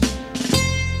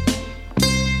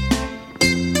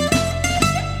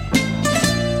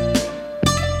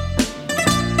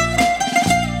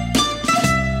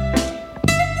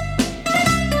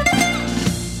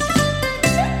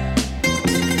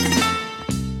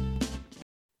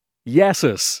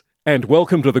Yassis, and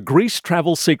welcome to the Greece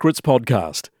Travel Secrets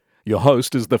podcast. Your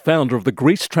host is the founder of the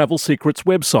Greece Travel Secrets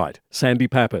website, Sandy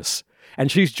Pappas,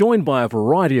 and she's joined by a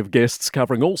variety of guests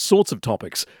covering all sorts of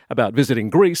topics about visiting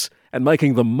Greece and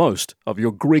making the most of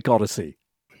your Greek odyssey.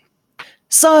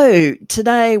 So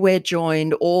today we're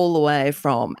joined all the way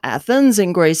from Athens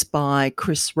in Greece by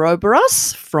Chris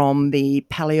Roberos from the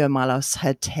Paleomilos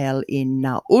Hotel in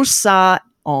Naoussa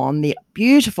on the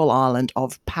beautiful island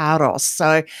of Paros.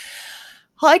 So,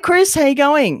 hi Chris, how are you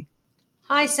going?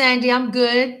 Hi Sandy, I'm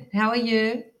good. How are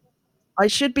you? I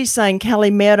should be saying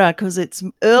Kalimera because it's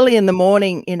early in the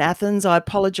morning in Athens. I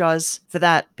apologise for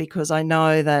that because I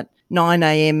know that 9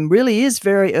 a.m. really is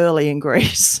very early in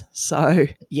Greece. So,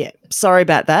 yeah, sorry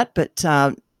about that, but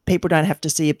people don't have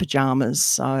to see your pajamas,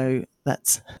 so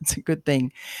that's a good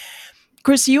thing.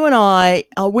 Chris, you and I,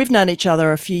 we've known each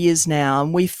other a few years now,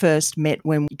 and we first met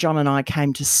when John and I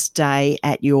came to stay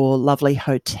at your lovely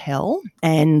hotel.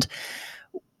 And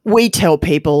we tell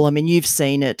people, I mean, you've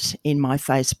seen it in my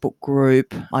Facebook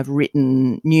group. I've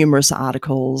written numerous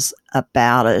articles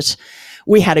about it.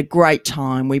 We had a great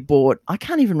time. We brought, I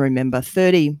can't even remember,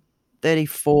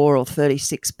 34 or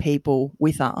 36 people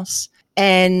with us.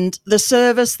 And the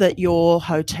service that your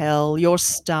hotel, your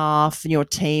staff, your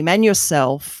team and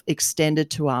yourself extended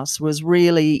to us was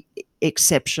really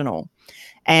exceptional.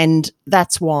 And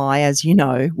that's why, as you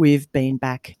know, we've been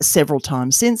back several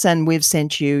times since, and we've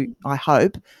sent you, I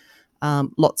hope,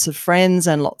 lots of friends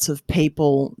and lots of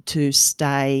people to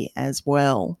stay as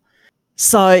well.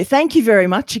 So thank you very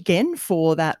much again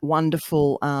for that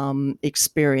wonderful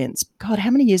experience. God,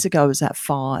 how many years ago was that?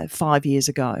 5 years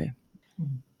ago.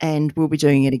 And we'll be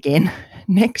doing it again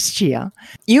next year.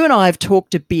 You and I have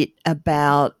talked a bit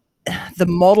about the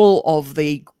model of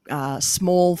the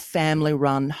small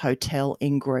family-run hotel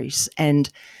in Greece,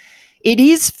 and it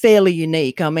is fairly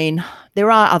unique. I mean, there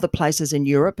are other places in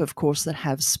Europe, of course, that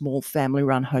have small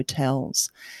family-run hotels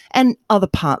and other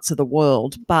parts of the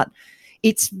world, but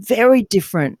it's very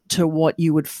different to what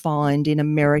you would find in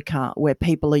America, where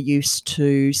people are used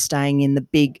to staying in the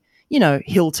big,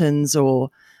 Hiltons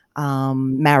or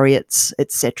Marriott's,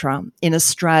 etc. In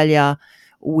Australia,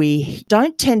 we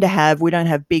don't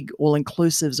have big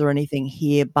all-inclusives or anything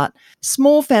here, but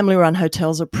small family-run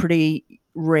hotels are pretty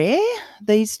rare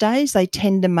these days. They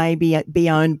tend to maybe be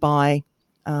owned by,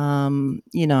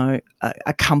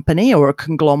 a company or a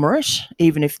conglomerate,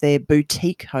 even if they're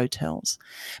boutique hotels.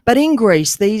 But in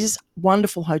Greece, these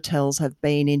wonderful hotels have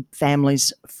been in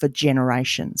families for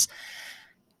generations.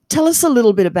 Tell us a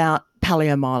little bit about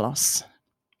Paleomilos.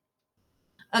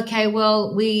 Okay,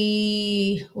 well,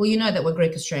 you know that we're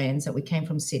Greek Australians, that we came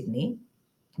from Sydney.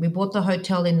 We bought the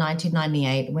hotel in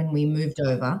 1998 when we moved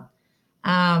over.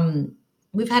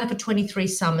 We've had it for 23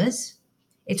 summers.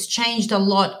 It's changed a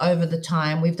lot over the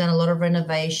time. We've done a lot of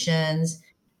renovations,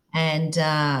 and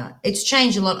it's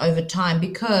changed a lot over time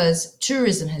because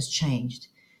tourism has changed.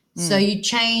 So you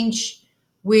change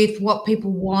with what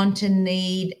people want and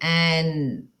need,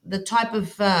 and the type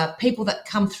of people that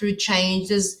come through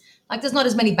changes. There's not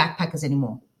as many backpackers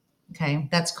anymore. Okay,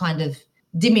 that's kind of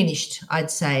diminished,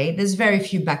 I'd say. There's very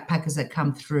few backpackers that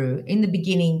come through. In the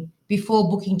beginning, before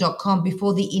Booking.com,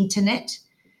 before the internet,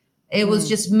 it was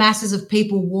just masses of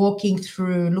people walking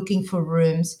through, looking for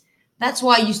rooms. That's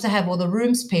why I used to have all the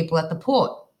rooms people at the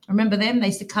port. Remember them? They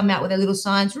used to come out with their little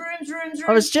signs, rooms.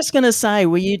 I was just going to say,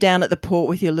 were you down at the port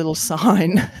with your little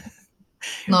sign?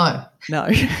 No. No.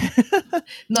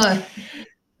 No.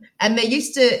 And there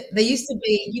used to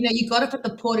be, you got off at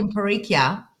the port in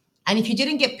Parikia, and if you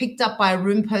didn't get picked up by a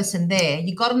room person there,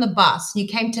 you got on the bus and you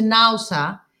came to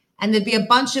Naoussa, and there'd be a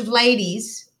bunch of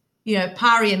ladies,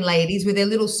 Parian ladies with their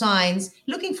little signs,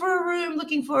 looking for a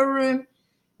room.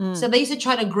 So they used to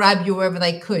try to grab you wherever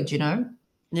they could,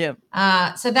 Yeah.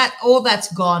 So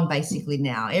that's gone basically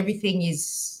now. Everything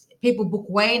is, people book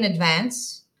way in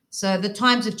advance. So the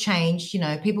times have changed,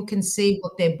 people can see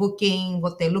what they're booking,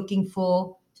 what they're looking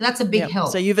for. So that's a big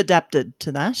help. So you've adapted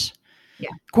to that.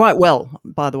 Yeah. Quite well,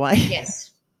 by the way.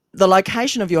 Yes. The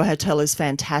location of your hotel is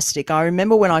fantastic. I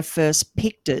remember when I first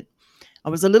picked it, I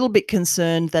was a little bit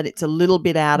concerned that it's a little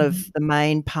bit out of the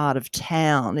main part of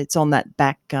town. It's on that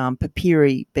back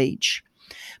Papiri beach.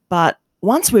 But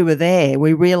once we were there,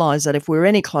 we realised that if we were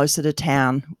any closer to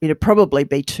town, it'd probably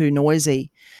be too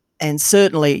noisy. And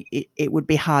certainly it would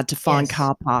be hard to find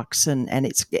car parks, and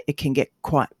it can get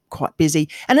quite busy.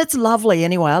 And it's lovely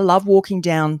anyway. I love walking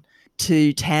down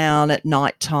to town at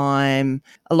night time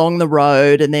along the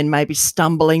road and then maybe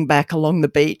stumbling back along the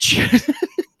beach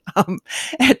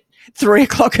at 3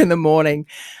 o'clock in the morning.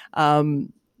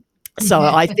 So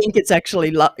I think it's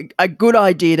actually a good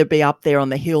idea to be up there on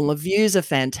the hill. The views are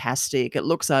fantastic. It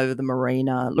looks over the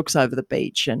marina, it looks over the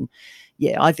beach, and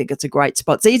yeah, I think it's a great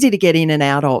spot. It's easy to get in and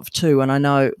out of too, and I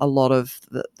know a lot of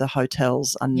the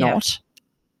hotels are Yeah. not.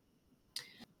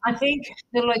 I think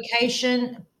the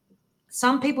location,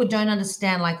 some people don't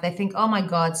understand. Like they think, oh my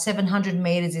God, 700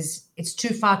 meters it's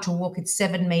too far to walk. It's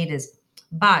 7 meters.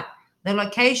 But the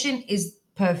location is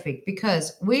perfect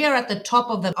because we are at the top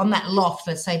of on that loft,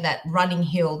 let's say that running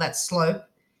hill, that slope,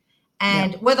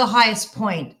 and we're the highest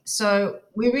point. So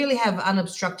we really have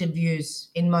unobstructed views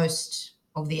in most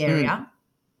of the area.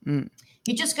 You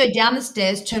just go down the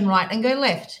stairs, turn right and go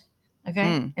left.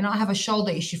 Okay. And I have a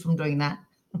shoulder issue from doing that.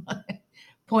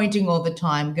 Pointing all the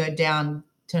time, go down,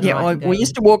 turn right. We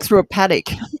used to walk through a paddock.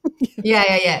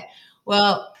 Yeah.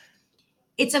 Well,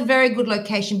 it's a very good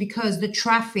location because the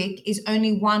traffic is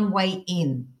only one way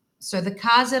in. So the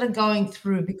cars that are going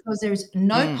through, because there is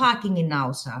no parking in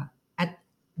Naousa.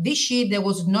 This year, there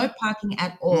was no parking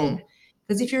at all.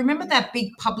 Because if you remember that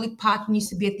big public parking used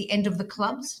to be at the end of the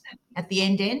clubs, at the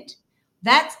end,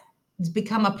 that's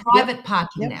become a private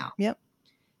parking now.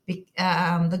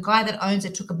 The guy that owns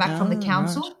it took it back from the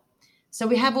council. Right. So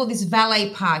we have all this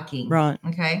valet parking. Right.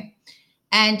 Okay.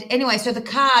 And anyway, so the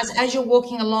cars, as you're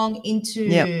walking along into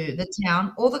the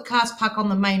town, all the cars park on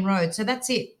the main road. So that's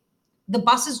it. The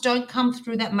buses don't come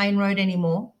through that main road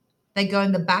anymore. They go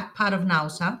in the back part of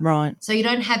Naousa. Right. So you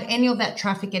don't have any of that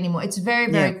traffic anymore. It's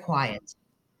very, very quiet.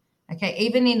 Okay.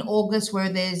 Even in August where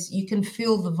you can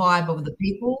feel the vibe of the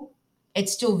people,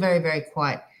 it's still very, very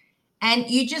quiet. And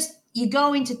you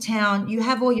go into town, you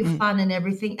have all your fun and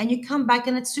everything, and you come back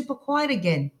and it's super quiet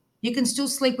again. You can still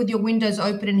sleep with your windows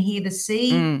open and hear the sea.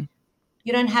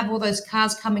 You don't have all those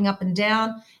cars coming up and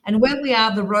down. And where we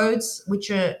are, the roads,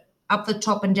 which are up the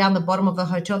top and down the bottom of the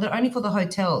hotel, they're only for the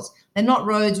hotels. They're not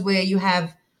roads where you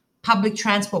have public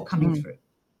transport coming through.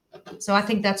 So I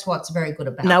think that's what's very good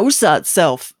about it. Naousa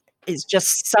itself is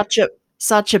just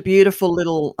such a beautiful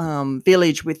little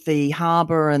village with the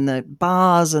harbour and the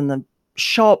bars and the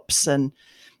shops, and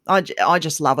I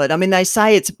just love it. I mean, they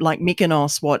say it's like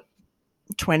Mykonos,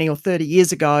 20 or 30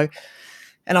 years ago,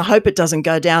 and I hope it doesn't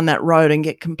go down that road and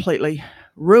get completely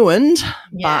ruined.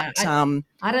 Yeah, but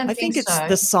I think it's so.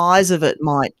 The size of it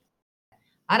might.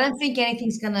 I don't think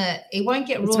anything's it won't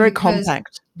get ruined. It's very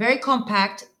compact. Very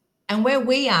compact. And where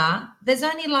we are, there's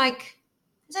only like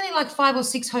 5 or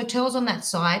 6 hotels on that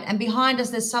side, and behind us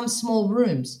there's some small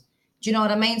rooms. Do you know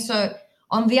what I mean? So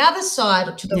on the other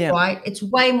side to the right, it's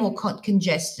way more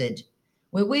congested.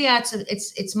 Where we are,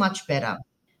 it's much better.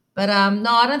 But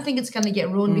no, I don't think it's going to get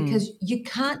ruined because you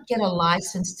can't get a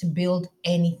license to build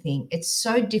anything. It's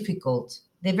so difficult.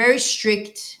 They're very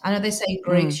strict. I know they say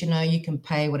Greeks, you can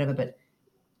pay whatever, but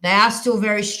they are still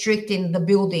very strict in the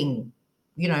building,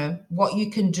 what you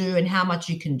can do and how much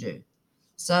you can do.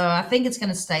 So I think it's going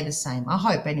to stay the same. I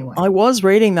hope anyway. I was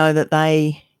reading though that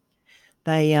they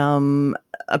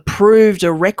approved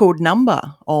a record number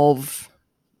of,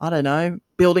 I don't know,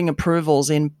 building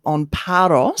approvals on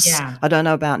Paros. Yeah. I don't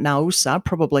know about Naousa,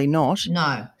 probably not.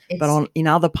 No. But in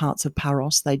other parts of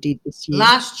Paros they did this year.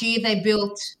 Last year they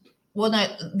built,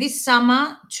 this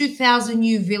summer 2,000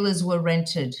 new villas were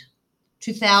rented.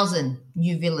 2,000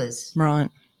 new villas. Right.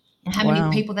 And how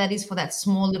many people that is for that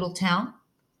small little town?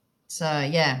 So,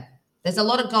 yeah, there's a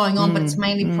lot of going on, but it's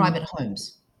mainly private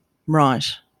homes. Right.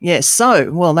 Yes.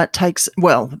 So, that takes,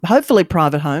 hopefully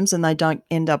private homes and they don't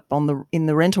end up in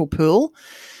the rental pool,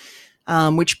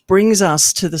 which brings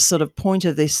us to the sort of point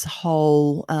of this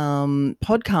whole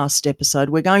podcast episode.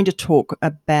 We're going to talk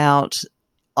about,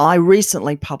 I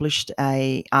recently published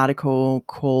an article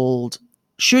called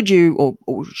Should you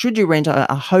rent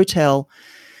a hotel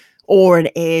or an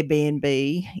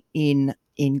Airbnb in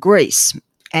Greece?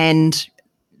 And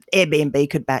Airbnb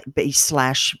could be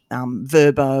 /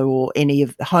 Verbo or any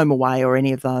of HomeAway or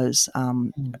any of those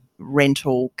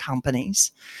rental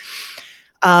companies.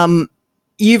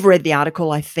 You've read the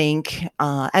article, I think.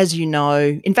 As you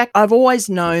know, in fact, I've always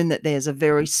known that there's a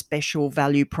very special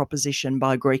value proposition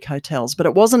by Greek hotels, but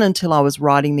it wasn't until I was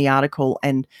writing the article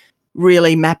and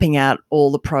really mapping out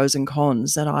all the pros and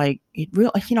cons that I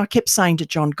kept saying to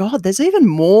John, God, there's even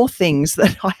more things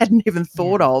that I hadn't even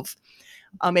thought of.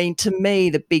 I mean, to me,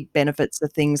 the big benefits are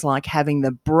things like having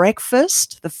the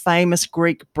breakfast, the famous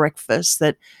Greek breakfast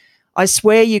that I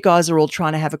swear you guys are all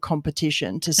trying to have a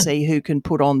competition to see who can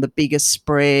put on the biggest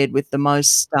spread with the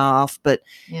most staff. But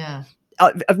yeah,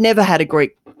 I've never had a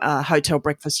Greek hotel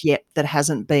breakfast yet that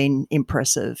hasn't been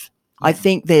impressive. Yeah. I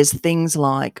think there's things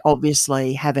like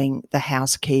obviously having the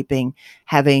housekeeping,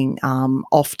 having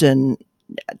often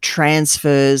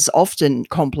transfers, often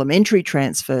complimentary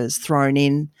transfers thrown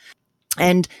in,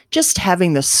 and just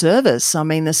having the service. I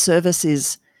mean, the service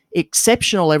is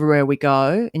exceptional everywhere we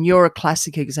go, and you're a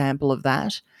classic example of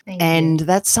that. Thank And you.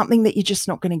 that's something that you're just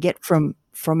not going to get from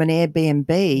an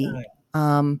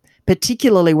Airbnb,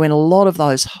 particularly when a lot of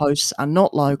those hosts are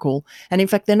not local, and in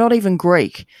fact they're not even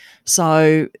Greek.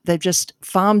 So they've just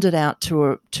farmed it out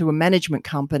to a management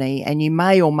company, and you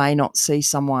may or may not see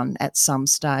someone at some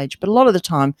stage, but a lot of the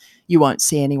time you won't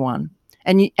see anyone.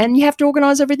 And you have to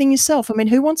organise everything yourself. I mean,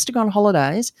 who wants to go on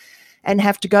holidays and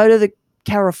have to go to the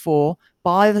Carrefour,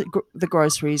 buy the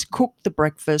groceries, cook the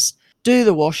breakfast, do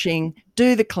the washing,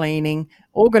 do the cleaning,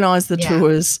 organise the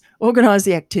tours, organise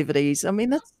the activities? I mean,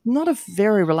 that's not a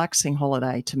very relaxing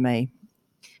holiday to me.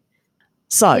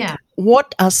 So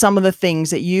what are some of the things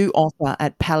that you offer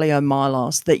at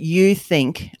Paleomilos that you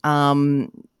think,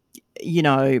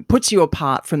 puts you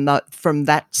apart from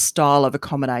that style of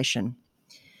accommodation?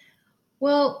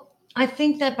 Well, I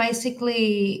think that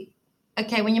basically,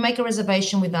 when you make a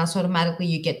reservation with us, automatically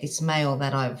you get this mail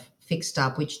that I've fixed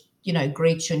up, which,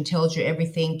 greets you and tells you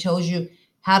everything, tells you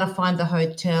how to find the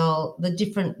hotel, the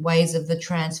different ways of the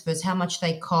transfers, how much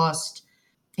they cost.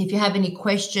 If you have any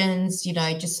questions,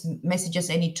 just message us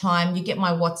anytime. You get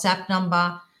my WhatsApp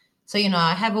number. So,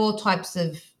 I have all types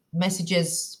of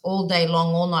messages all day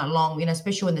long, all night long,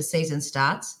 especially when the season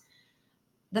starts.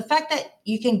 The fact that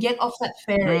you can get off that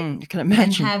ferry and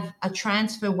have a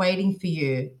transfer waiting for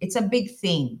you, it's a big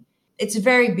thing. It's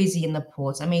very busy in the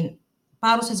ports. I mean,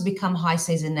 Paros has become high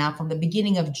season now from the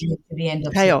beginning of June to the end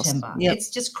of September. Yep. It's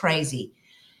just crazy.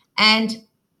 And,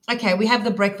 we have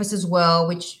the breakfast as well,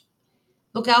 which,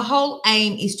 look, our whole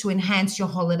aim is to enhance your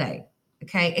holiday,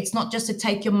 okay? It's not just to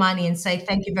take your money and say,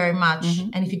 thank you very much,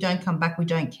 and if you don't come back, we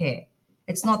don't care.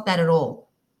 It's not that at all.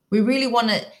 We really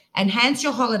want to enhance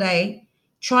your holiday,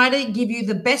 try to give you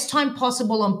the best time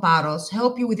possible on Paros,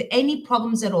 help you with any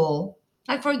problems at all.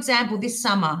 Like, for example, this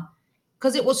summer,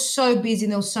 because it was so busy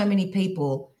and there was so many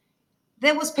people,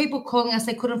 there was people calling us,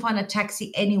 they couldn't find a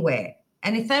taxi anywhere.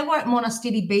 And if they were at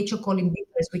Monastiri Beach or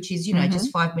Colymbitos, which is,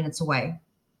 just 5 minutes away,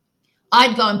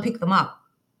 I'd go and pick them up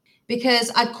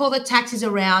because I'd call the taxis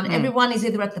around. Everyone is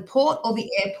either at the port or the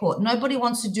airport. Nobody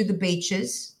wants to do the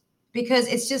beaches because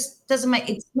it's just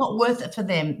it's not worth it for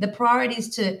them. The priority is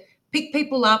to pick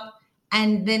people up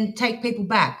and then take people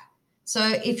back. So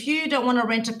if you don't want to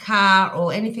rent a car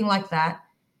or anything like that,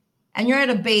 and you're at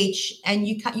a beach and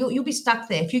you'll be stuck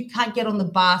there. If you can't get on the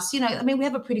bus, we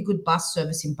have a pretty good bus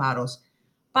service in Paros,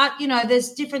 but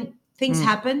there's different things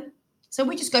happen. So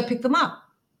we just go pick them up,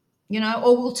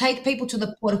 or we'll take people to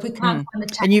the port if we can't find the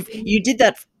taxi. And you did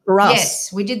that for us.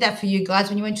 Yes, we did that for you guys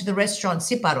when you went to the restaurant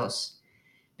Siparos,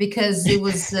 because it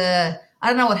was, I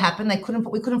don't know what happened.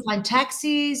 We couldn't find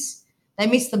taxis. They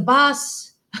missed the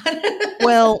bus.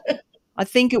 Well, I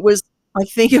think it was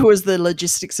the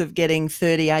logistics of getting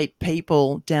 38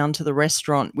 people down to the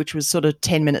restaurant, which was sort of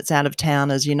 10 minutes out of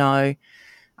town, as you know.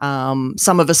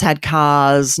 Some of us had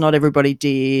cars, not everybody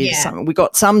did. Yeah. We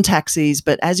got some taxis,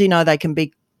 but as you know, they can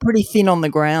be pretty thin on the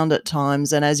ground at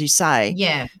times. And as you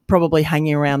say, probably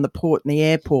hanging around the port and the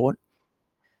airport.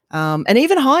 And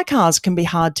even hire cars can be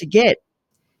hard to get.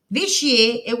 This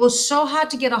year, it was so hard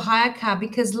to get a hire car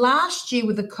because last year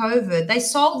with the COVID, they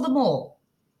sold them all,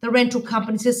 the rental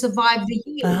companies, to survive the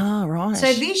year. Oh, right.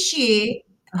 So this year,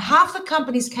 half the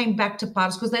companies came back to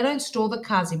Paros because they don't store the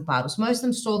cars in Paros. Most of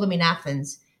them store them in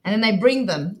Athens and then they bring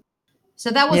them.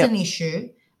 So that was an issue.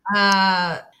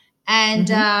 And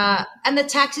the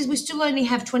taxis, we still only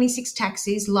have 26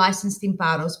 taxis licensed in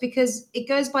Paros because it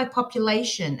goes by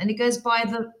population and it goes by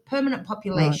the permanent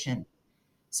population. Right.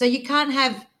 So you can't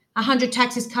have 100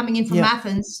 taxis coming in from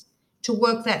Athens to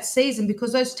work that season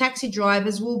because those taxi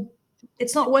drivers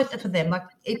it's not worth it for them.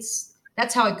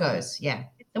 That's how it goes. Yeah.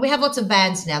 And we have lots of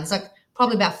vans now. There's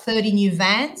probably about 30 new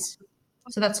vans.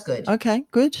 So that's good. Okay,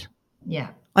 good.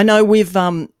 Yeah. I know we've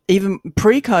even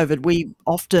pre-COVID, we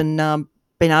often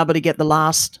been able to get the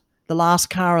last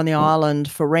car on the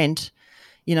island for rent.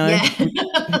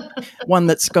 One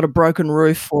that's got a broken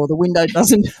roof or the window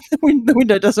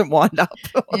doesn't wind up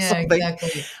or something.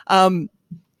 Exactly.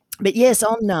 But yes,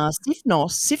 on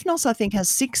Sifnos I think has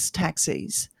 6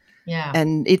 taxis. Yeah.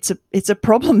 And it's a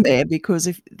problem there because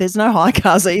if there's no hire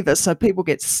cars either, so people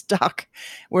get stuck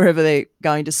wherever they're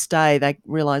going to stay. They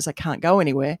realise they can't go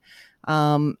anywhere.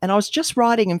 And I was just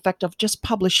writing, in fact, I've just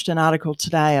published an article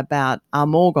today about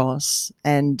Amorgos,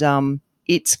 and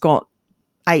it's got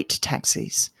 8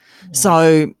 taxis. Yeah.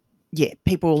 So,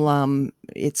 people,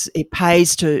 it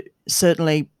pays to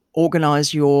certainly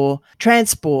organise your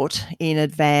transport in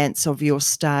advance of your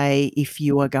stay if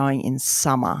you are going in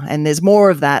summer. And there's more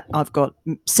of that. I've got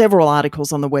several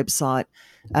articles on the website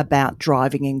about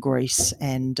driving in Greece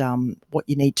and what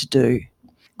you need to do.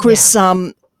 Chris,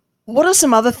 what are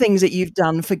some other things that you've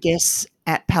done for guests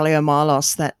at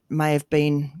Paleomylos that may have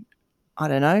been, I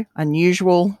don't know,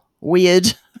 unusual,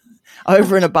 weird,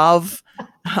 over and above?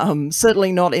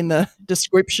 Certainly not in the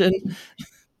description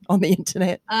on the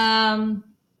internet.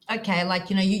 Okay, like,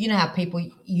 you know how people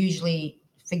usually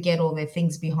forget all their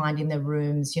things behind in their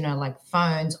rooms, like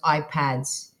phones,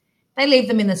 iPads. They leave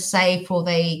them in the safe or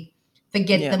they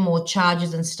forget them, or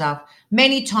chargers and stuff.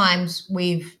 Many times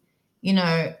we've,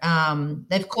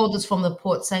 they've called us from the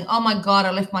port saying, oh my God,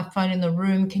 I left my phone in the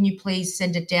room. Can you please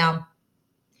send it down?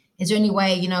 Is there any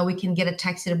way, we can get a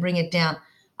taxi to bring it down?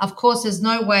 Of course, there's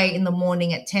no way in the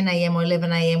morning at 10 a.m. or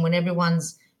 11 a.m. when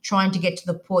everyone's trying to get to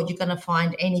the port, you're going to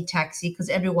find any taxi because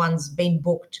everyone's been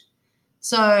booked.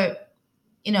 So,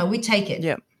 we take it.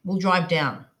 Yep. We'll drive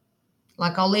down.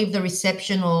 Like I'll leave the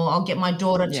reception or I'll get my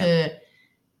daughter to,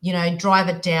 drive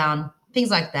it down, things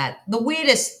like that. The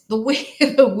weirdest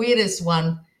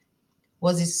one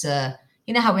was this,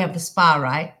 how we have the spa,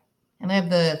 right? And we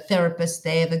have the therapist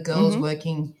there, the girls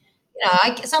working.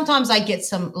 Sometimes I get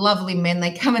some lovely men,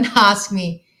 they come and ask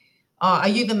me, are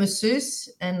you the masseuse?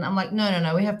 And I'm like,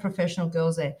 no, we have professional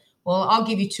girls there. Well, I'll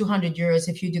give you 200 euros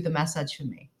if you do the massage for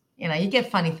me. You get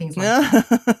funny things like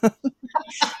that.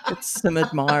 It's some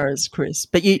admirers, Chris.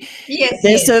 But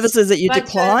there's services that you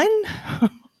decline?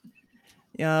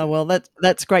 Yeah, well,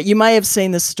 that's great. You may have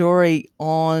seen the story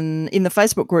in the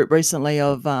Facebook group recently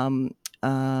of an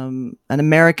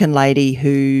American lady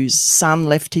whose son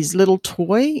left his little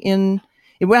toy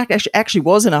it actually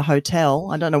was in a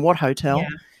hotel. I don't know what hotel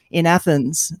in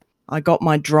Athens. I got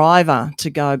my driver to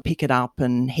go pick it up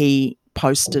and he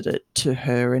posted it to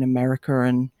her in America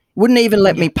and wouldn't even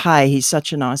let me pay. He's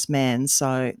such a nice man.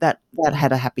 So that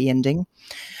had a happy ending.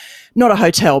 Not a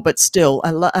hotel, but still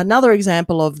another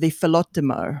example of the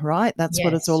philottimo, right? That's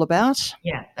what it's all about.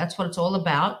 Yeah, that's what it's all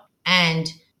about. And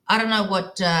I don't know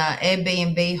what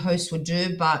Airbnb hosts would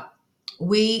do, but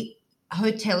we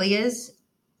hoteliers,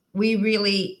 we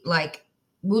really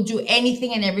we'll do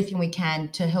anything and everything we can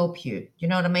to help you. You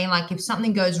know what I mean? Like if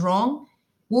something goes wrong,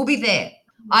 we'll be there.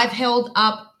 I've held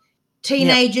up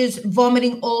teenagers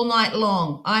vomiting all night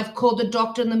long. I've called the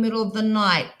doctor in the middle of the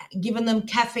night, given them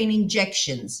caffeine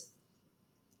injections,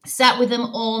 sat with them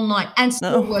all night and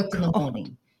still worked in the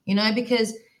morning,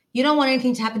 because you don't want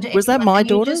anything to happen to anyone. Was that my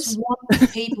daughters? You just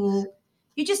want people,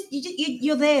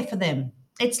 you're there for them.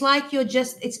 It's like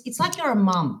it's like you're a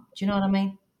mum. Do you know what I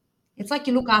mean? It's like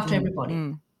you look after everybody.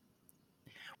 You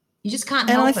just can't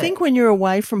help it. And I think when you're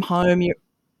away from home,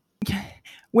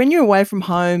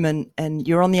 and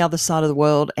you're on the other side of the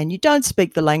world and you don't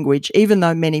speak the language, even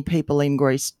though many people in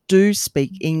Greece do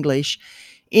speak English,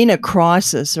 in a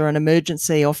crisis or an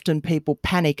emergency, often people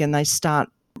panic and they start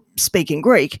speaking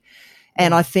Greek.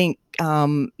 And I think,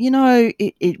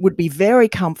 it would be very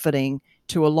comforting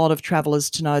to a lot of travellers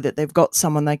to know that they've got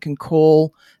someone they can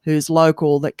call who's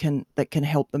local that can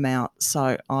help them out.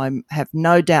 So I have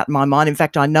no doubt in my mind. In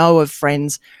fact, I know of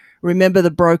friends. Remember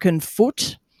the broken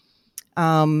foot?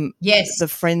 Yes. The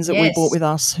friends that we brought with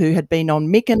us who had been on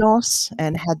Mykonos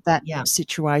and had that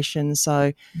situation.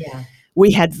 So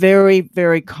we had very,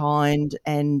 very kind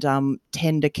and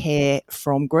tender care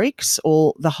from Greeks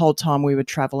the whole time we were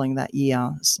travelling that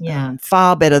year.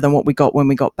 Far better than what we got when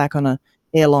we got back on a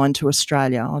airline to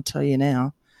Australia, I'll tell you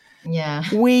now. Yeah.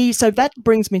 So that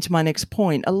brings me to my next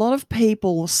point. A lot of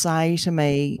people say to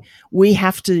me, we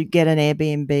have to get an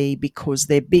Airbnb because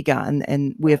they're bigger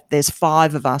and there's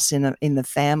 5 of us in the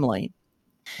family.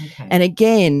 Okay. And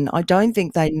again, I don't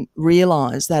think they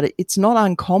realise that it's not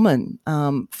uncommon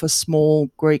for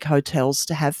small Greek hotels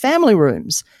to have family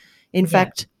rooms. In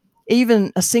fact,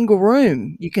 even a single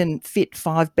room you can fit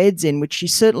 5 beds in, which you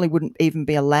certainly wouldn't even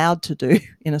be allowed to do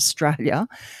in Australia.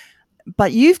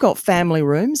 But you've got family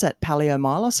rooms at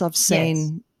Paleomylos. I've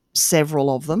seen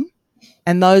several of them.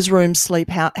 And those rooms sleep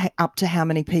up to how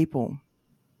many people?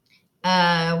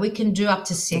 We can do up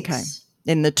to 6. Okay.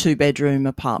 In the 2-bedroom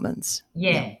apartments.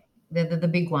 Yeah. They're the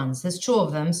big ones. There's 2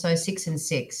 of them, so 6 and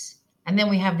 6. And then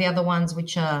we have the other ones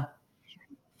which are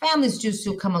families do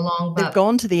still come along. But they've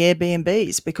gone to the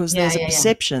Airbnbs because there's a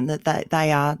perception that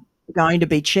they are going to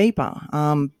be cheaper.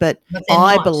 But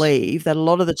I believe that a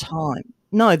lot of the time,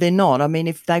 no, they're not. I mean,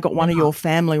 if they got one of your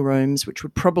family rooms, which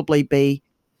would probably be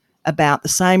about the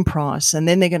same price, and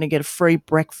then they're going to get a free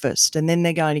breakfast, and then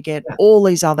they're going to get all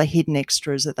these other hidden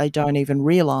extras that they don't even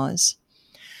realise.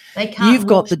 They can't. You've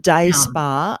got the day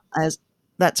spa as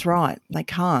That's right. They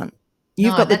can't.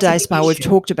 You've No, got the that's a day big spa. We've issue.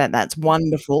 talked about that. It's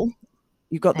wonderful.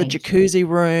 You've got the Thank you. jacuzzi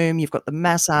room. You've got the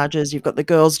massages. You've got the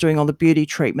girls doing all the beauty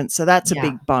treatments. So that's a Yeah.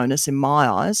 big bonus in my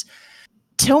eyes.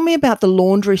 Tell me about the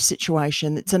laundry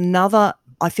situation.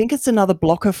 I think it's another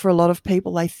blocker for a lot of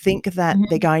people. They think that Mhm.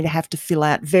 they're going to have to fill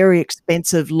out very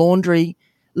expensive laundry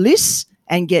lists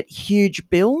and get huge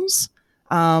bills.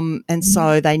 And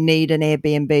so they need an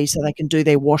Airbnb so they can do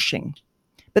their washing.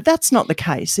 But that's not the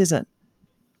case, is it?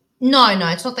 No,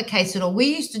 it's not the case at all. We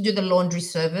used to do the laundry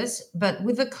service, but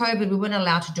with the COVID, we weren't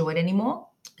allowed to do it anymore.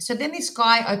 So then this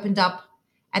guy opened up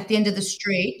at the end of the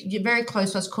street, very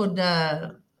close to us, called,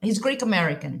 he's Greek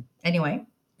American. Anyway,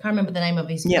 can't remember the name of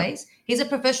his Yep. place. He's a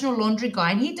professional laundry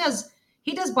guy, and he does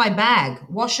by bag,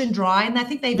 wash and dry, and I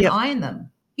think they even Yep. iron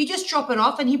them. You just drop it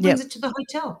off, and he brings it to the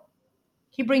hotel.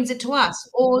 He brings it to us,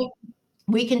 or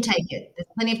we can take it. There's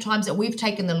plenty of times that we've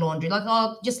taken the laundry, like,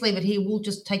 oh, just leave it here. We'll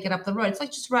just take it up the road. It's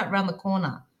like just right around the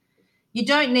corner. You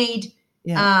don't need,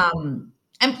 Yeah.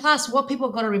 and plus what people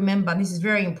have got to remember, and this is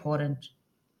very important,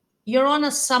 you're on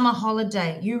a summer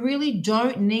holiday. You really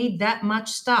don't need that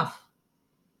much stuff.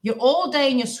 You're all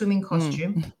day in your swimming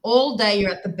costume. All day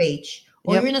you're at the beach,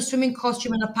 or Yep. you're in a swimming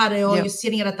costume in a patio, Yep. you're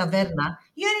sitting at a taverna.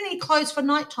 You only need clothes for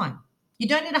nighttime. You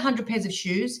don't need 100 pairs of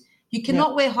shoes. You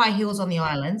cannot wear high heels on the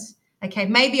islands. Okay,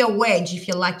 maybe a wedge if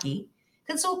you're lucky.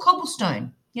 It's all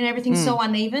cobblestone. Everything's so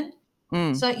uneven.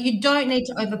 So you don't need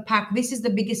to overpack. This is the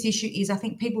biggest issue, is I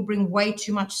think people bring way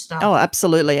too much stuff. Oh,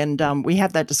 absolutely. And we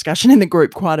have that discussion in the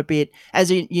group quite a bit. As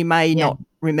you may not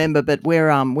remember, but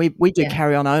we do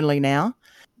carry on only now.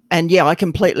 And I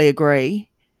completely agree.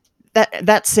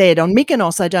 That said, on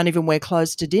Mykonos they don't even wear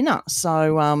clothes to dinner.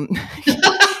 So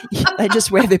they just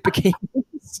wear their bikinis.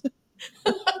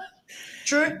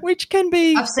 True. Which can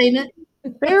be I've seen it.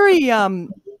 very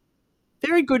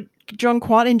very good. John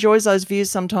quite enjoys those views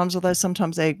sometimes, although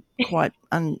sometimes they're quite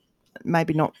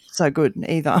maybe not so good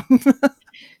either.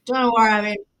 Don't worry. I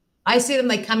mean, I see them,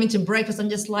 they come into breakfast. I'm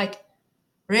just like,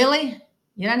 really?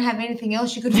 You don't have anything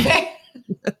else you could wear?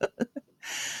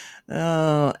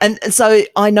 And so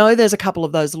I know there's a couple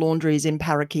of those laundries in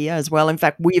Parakia as well. In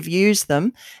fact, we've used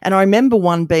them. And I remember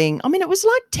one being, it was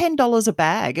like $10 a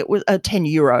bag. It was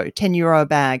 €10 a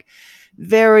bag.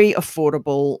 Very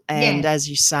affordable. And as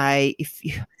you say,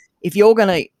 if you're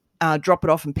going to drop it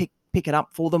off and pick it up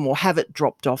for them or have it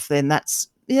dropped off, then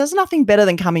there's nothing better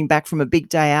than coming back from a big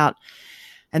day out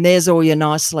and there's all your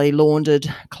nicely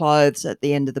laundered clothes at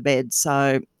the end of the bed.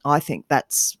 So I think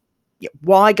that's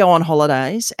why go on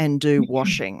holidays and do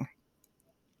washing?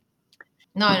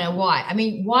 No, why? I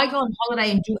mean, why go on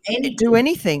holiday and do anything? Do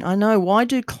anything. I know. Why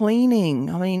do cleaning?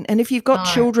 And if you've got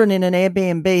children in an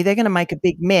Airbnb, they're going to make a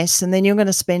big mess and then you're going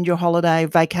to spend your holiday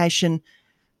vacation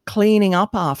cleaning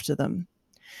up after them.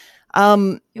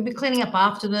 You'll be cleaning up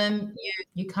after them.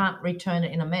 You can't return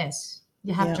it in a mess.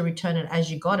 You have to return it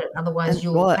as you got it. Otherwise,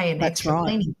 you'll pay an extra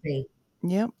cleaning fee.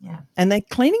 Yeah. And their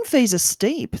cleaning fees are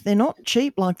steep. They're not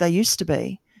cheap like they used to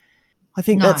be. I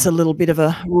think that's a little bit of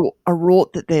a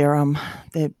rort that they're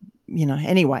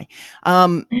anyway.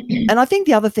 And I think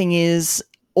the other thing is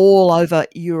all over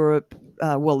Europe,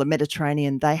 the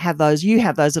Mediterranean, you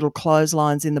have those little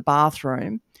clotheslines in the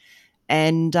bathroom,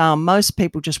 and most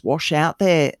people just wash out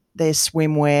their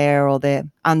swimwear or their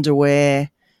underwear,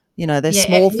 their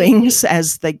small things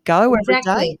as they go every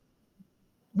day.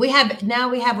 We have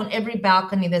on every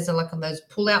balcony, there's those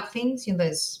pull-out things,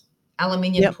 those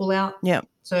aluminium pull-out. Yeah.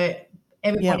 So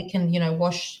everybody can,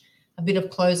 wash a bit of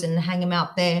clothes and hang them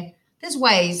out there. There's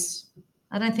ways.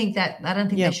 I don't think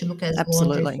they should look at as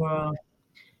laundry for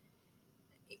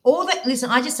all that. Listen,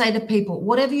 I just say to people,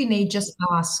 whatever you need, just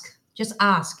ask. Just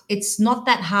ask. It's not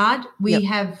that hard. We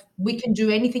can do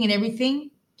anything and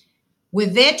everything. We're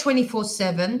there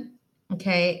 24/7.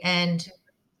 Okay. And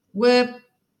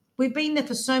we've been there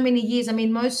for so many years. I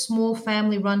mean, most small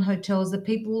family-run hotels, the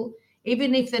people,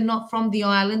 even if they're not from the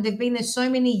island, they've been there so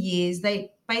many years.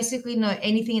 They basically know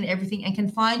anything and everything and can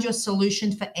find your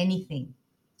solution for anything.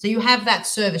 So you have that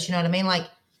service, you know what I mean? Like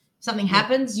something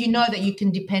happens, you know that you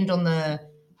can depend on the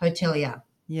hotelier.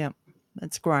 Yeah,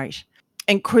 that's great.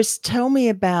 And Chris, tell me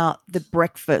about the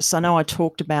breakfast. I know I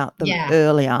talked about them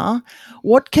earlier.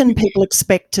 What can people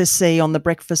expect to see on the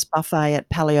breakfast buffet at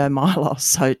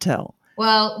Paleo-Milos Hotel?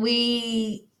 Well,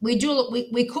 we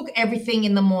cook everything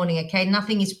in the morning, okay?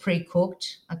 Nothing is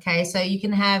pre-cooked, okay? So you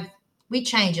can we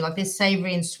change it, like there's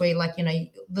savory and sweet, like,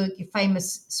 the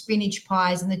famous spinach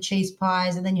pies and the cheese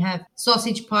pies, and then you have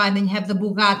sausage pie, and then you have the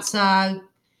bugatsa,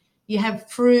 you have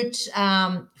fruit,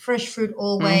 fresh fruit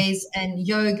always, and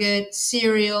yogurt,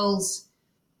 cereals,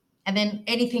 And then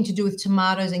anything to do with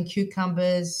tomatoes and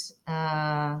cucumbers.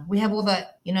 We have all the,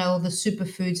 all the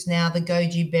superfoods now, the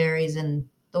goji berries and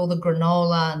all the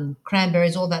granola and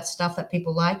cranberries, all that stuff that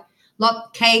people like.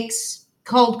 Lot cakes,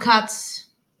 cold cuts,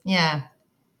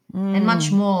 and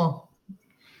much more.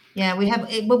 Yeah, we have,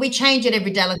 but we change it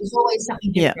every day. Like there's always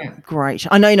something different. Yeah, great.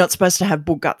 I know you're not supposed to have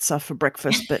bulgutsa for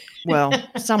breakfast, but well,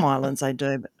 some islands they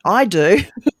do, but I do.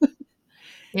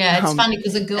 Yeah, it's funny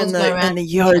because the girls go around and the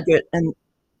yogurt and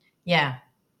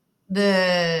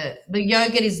the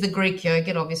yogurt is the Greek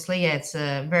yogurt, obviously. Yeah, it's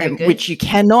very good, which you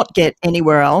cannot get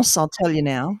anywhere else. I'll tell you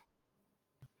now.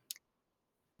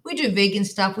 We do vegan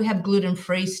stuff. We have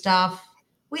gluten-free stuff.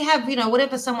 We have,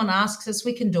 whatever someone asks us,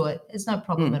 we can do it. It's no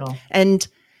problem at all.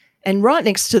 And right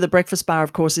next to the breakfast bar,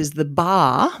 of course, is the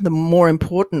bar, the more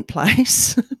important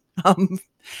place.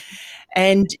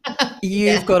 And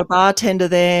you've got a bartender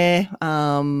there,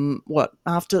 from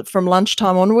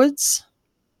lunchtime onwards?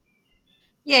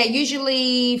 Yeah,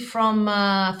 usually from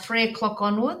 3 o'clock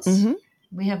onwards. Mm-hmm.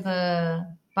 We have a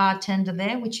bartender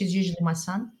there, which is usually my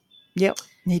son. Yep,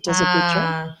 he does a good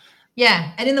job.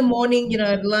 Yeah, and in the morning,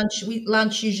 lunch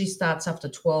usually starts after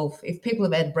 12. If people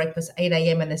have had breakfast 8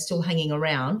 a.m. and they're still hanging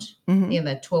around,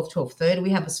 12:30, we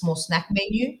have a small snack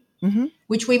menu,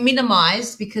 which we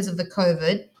minimize because of the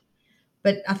COVID.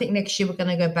 But I think next year we're going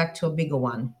to go back to a bigger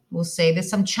one. We'll see. There's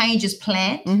some changes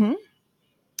planned. Mm-hmm.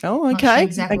 Oh, okay. Not sure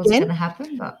exactly what's going to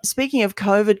happen. But speaking of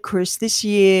COVID, Chris, this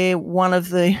year one of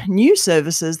the new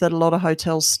services that a lot of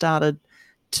hotels started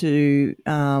to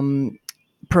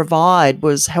provide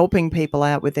was helping people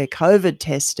out with their COVID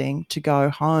testing to go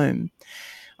home.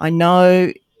 I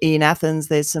know in Athens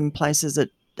there's some places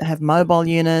that have mobile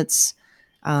units.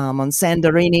 On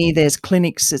Santorini there's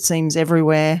clinics, it seems,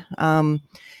 everywhere.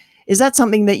 Is that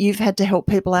something that you've had to help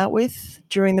people out with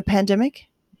during the pandemic?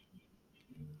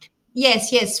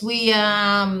 Yes. We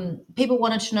people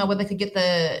wanted to know whether they could get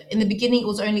in the beginning it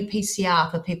was only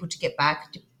PCR for people to get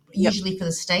back. Usually for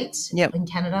the States, in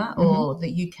Canada or the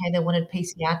UK, they wanted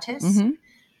PCR tests.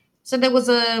 So there was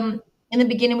in the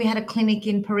beginning we had a clinic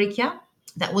in Parika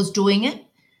that was doing it,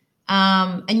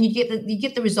 and you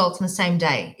get the results on the same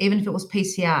day, even if it was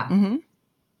PCR.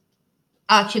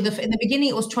 Actually, in the beginning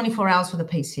it was 24 hours for the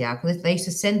PCR because they used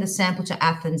to send the sample to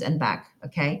Athens and back.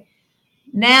 Okay,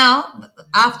 now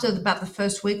after about the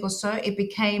first week or so, it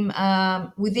became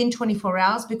within 24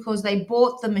 hours because they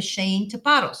bought the machine to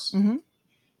Paros.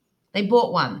 They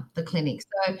bought one, the clinic.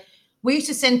 So we used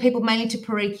to send people mainly to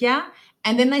Parika,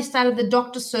 and then they started the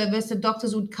doctor service. The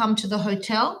doctors would come to the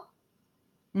hotel.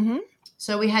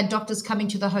 So we had doctors coming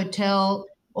to the hotel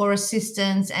or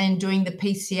assistants and doing the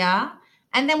PCR.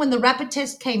 And then when the rapid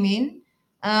test came in,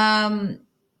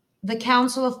 the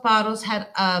Council of Paros had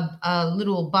a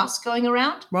little bus going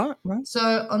around. Right.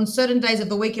 So on certain days of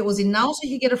the week, it was in Null, so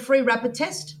you could get a free rapid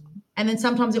test. And then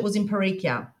sometimes it was in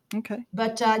Parika. Okay.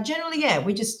 But generally,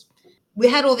 we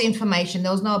had all the information.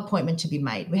 There was no appointment to be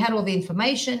made. We had all the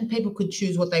information. People could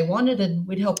choose what they wanted and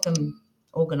we'd help them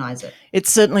organize it.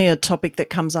 It's certainly a topic that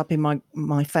comes up in my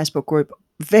Facebook group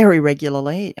very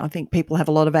regularly. I think people have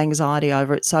a lot of anxiety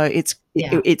over it. So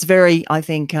it's very, I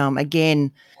think,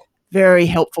 again, very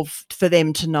helpful for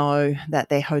them to know that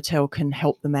their hotel can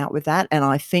help them out with that. And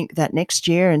I think that next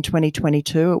year in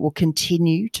 2022, it will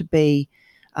continue to be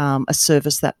a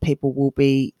service that people will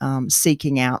be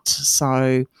seeking out.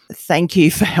 So thank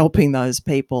you for helping those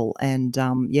people, and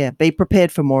be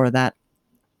prepared for more of that.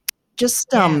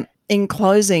 Just in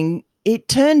closing, it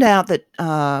turned out that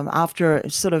after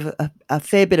sort of a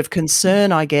fair bit of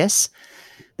concern, I guess,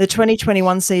 the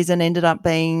 2021 season ended up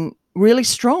being really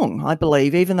strong, I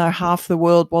believe, even though half the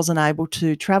world wasn't able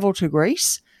to travel to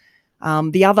Greece.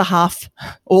 The other half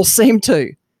all seemed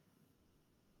to.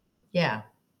 Yeah.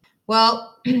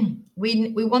 Well,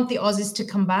 we want the Aussies to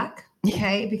come back,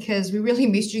 okay, because we really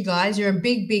missed you guys. You're a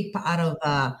big, big part of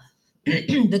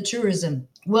the tourism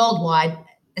worldwide,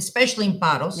 especially in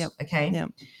Paros, okay?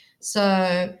 Yep.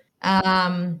 So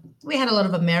we had a lot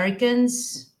of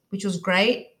Americans, which was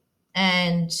great,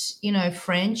 and,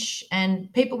 French,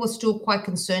 and people were still quite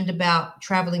concerned about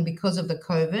traveling because of the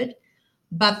COVID.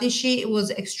 But this year it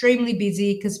was extremely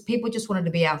busy because people just wanted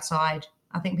to be outside.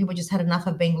 I think people just had enough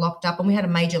of being locked up, and we had a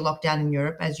major lockdown in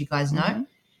Europe, as you guys know.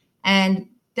 And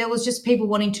there was just people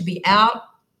wanting to be out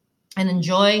and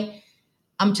enjoy.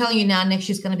 I'm telling you now, next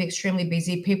year's going to be extremely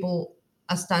busy. People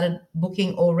are started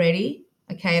booking already.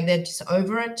 Okay, they're just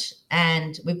over it.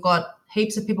 And we've got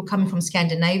heaps of people coming from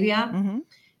Scandinavia.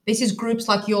 This is groups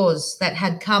like yours that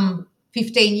had come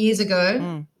 15 years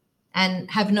ago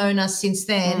and have known us since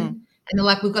then. And they're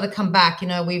like, we've got to come back.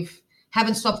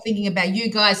 Haven't stopped thinking about you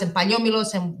guys and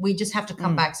Palyomilos, and we just have to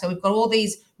come back. So we've got all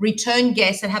these return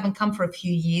guests that haven't come for a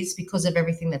few years because of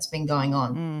everything that's been going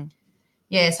on.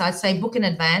 Yes, I'd say book in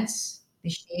advance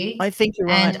this year. I think you're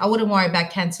and right. I wouldn't worry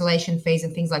about cancellation fees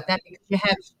and things like that, because you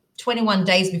have 21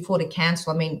 days before to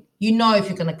cancel. I mean, you know if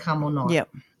you're going to come or not. Yep.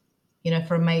 You know,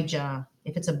 for a major,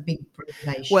 if it's a big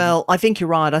reservation. Well, I think you're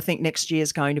right. I think next year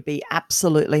is going to be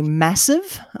absolutely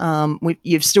massive.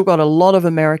 You've still got a lot of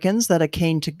Americans that are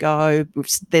keen to go.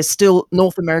 There's still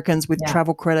North Americans with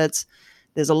travel credits.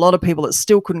 There's a lot of people that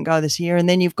still couldn't go this year. And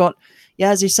then you've got,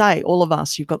 as you say, all of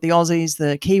us. You've got the Aussies,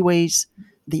 the Kiwis,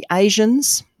 the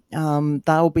Asians.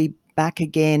 They'll be back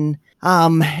again.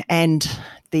 And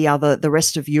the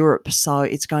rest of Europe. So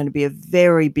it's going to be a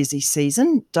very busy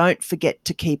season. Don't forget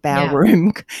to keep our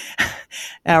room,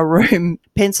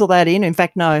 pencil that in. In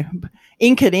fact, no,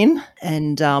 ink it in,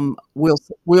 and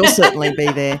we'll certainly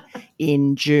be there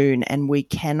in June, and we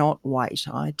cannot wait,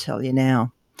 I tell you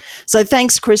now. So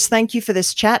thanks, Chris. Thank you for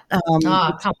this chat. Can't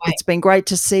wait. It's been great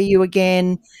to see you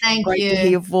again. Great to hear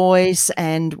your voice,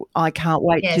 and I can't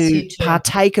wait to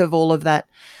partake of all of that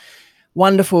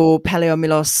wonderful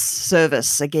Paleomilos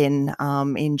service again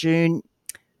in June.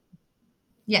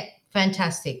 Yeah,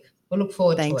 fantastic. We'll look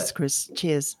forward to it. Thanks, Chris.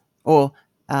 Cheers. Or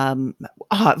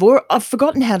I've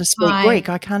forgotten how to speak Greek.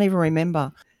 I can't even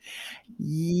remember.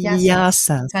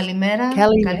 Yassas. Kalimera.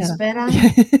 Kalispera.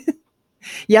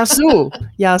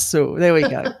 Yasu. There we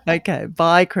go. Okay.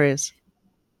 Bye, Chris.